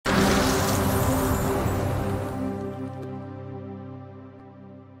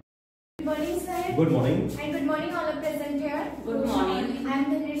Good morning. And good morning all are present here. Good morning. I am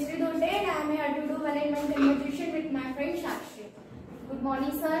Dhaneshri Dote and I am here to do one-on-one conversation with my friend Sakshi. Good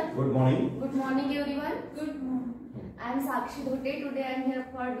morning sir. Good morning. Good morning everyone. Good morning. I am Sakshi Dote. Today I am here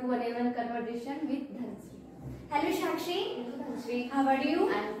for do one-on-one conversation with Dhaneshri. Hello Sakshi. Hello Dhaneshri. How are you?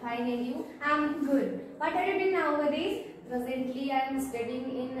 I am fine and you? I am good. What are you doing nowadays? Presently I am studying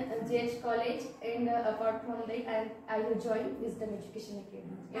in JH College and apart from that I will join Wisdom Education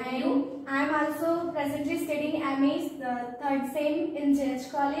Academy. And you? I am also presently studying MA's the third sem in JH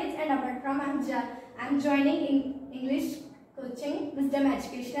College and apart from I am joining in English coaching Wisdom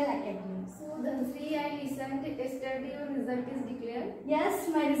Educational Academy. So Dhaneshri, I listened yesterday your result is declared. Yes,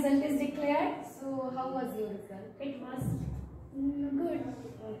 my result is declared. So how was your result? It was good.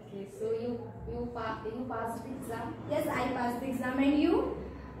 Okay, so you passed the exam? Yes, I passed the exam. And you?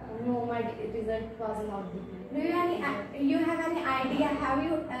 No, my result was not declared. Do you have any idea?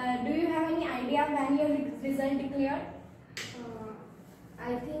 Do you have any idea when your result declared?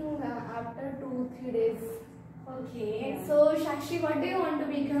 I think after 2-3 days. Okay. Yeah. So Sakshi, what do you want to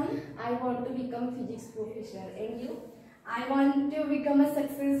become? I want to become physics professor. And you? I want to become a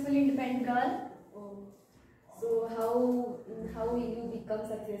successful independent girl. So how will you become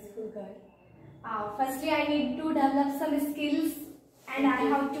successful girl? Firstly, I need to develop some skills and I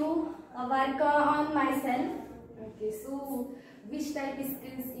have to work on myself. Okay, so which type of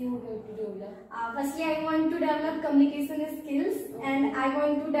skills you have to develop? Firstly, I want to develop communication skills and I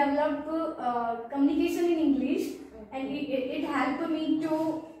want to develop communication in English and it helped me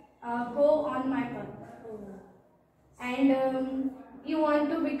to go on my path. And you want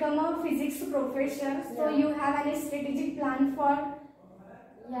to become a physics professor, so you have any strategic plan for?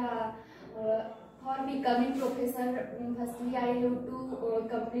 Yeah, for becoming professor, firstly I have to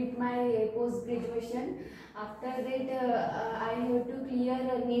complete my post-graduation. After that, I have to clear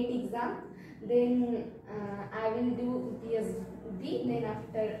a NET exam. Then I will do PhD. Then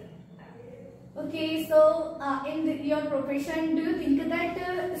after. Okay, so in your profession, do you think that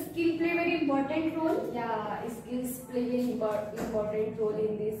skill play very important role? Yeah, skills play very important role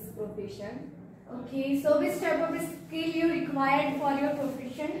in this profession. Okay, so which type of skill you required for your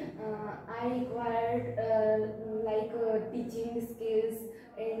profession? I required teaching skills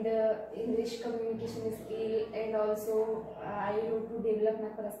and English communication skill, and also I have to develop my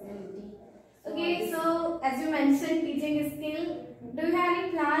personality. Okay, so as you mentioned teaching skill, do you have any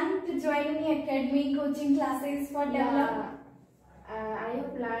plan to join any academy coaching classes for development? I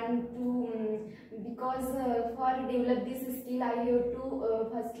have planned to because for develop this skill I have to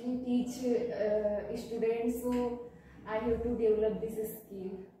firstly teach students, so I have to develop this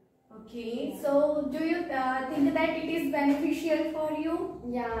skill. Okay, so do you think that it is beneficial for you?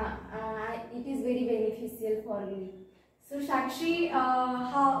 Yeah, it is very beneficial for me. So Sakshi,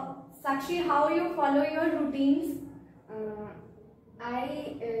 how you follow your routines?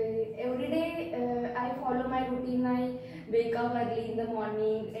 Every day I follow my routine. I wake up early in the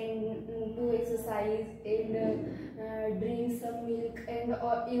morning and do exercise and drink some milk, and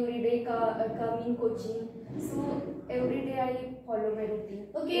every day come in coaching. So every day I follow my routine.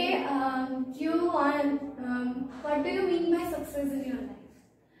 Okay, what do you mean by success in your life?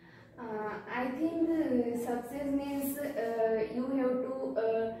 I think success means you have to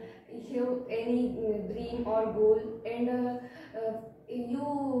have any dream or goal, and you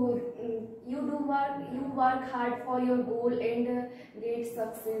work hard for your goal and get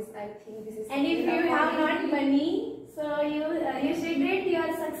success. I think this is. And if you have not money, so you should rate you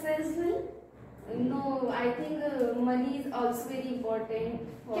are successful. No, I think money is also very important.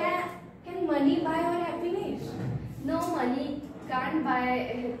 Can money buy our happiness? No, money can't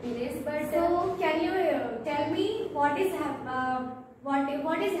buy happiness, but so can you tell me what is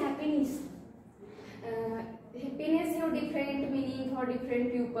happiness? Happiness have different meaning for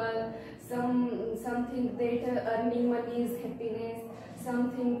different people. Some think that earning money is happiness.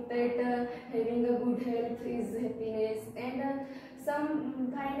 Some think that having a good health is happiness, and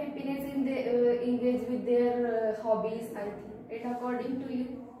some find happiness in the engage with their hobbies. I think. And according to you?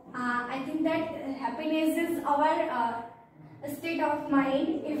 I think that happiness is our state of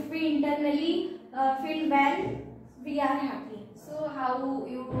mind. If we internally feel well, we are happy. So how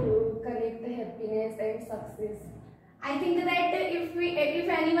you connect the happiness and success? I think that if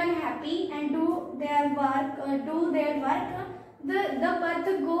anyone happy and do their work, the path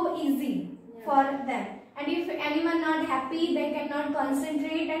go easy for them. And if anyone not happy, they cannot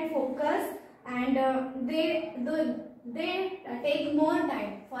concentrate and focus, and they take more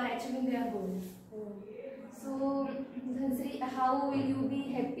time for achieving their goals. So, Dhaneshri, how will you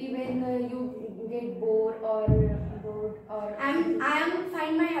be happy when you get bored or I am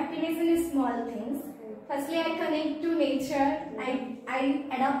find my happiness in small things. Firstly, I connect to nature. I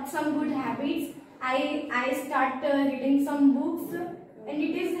adopt some good habits. I start reading some books, and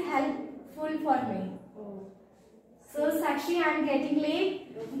it is helpful for me. So Sakshi, I am getting late.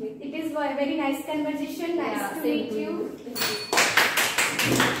 It is a very nice conversation. Nice to meet you.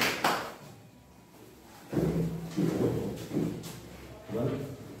 Well.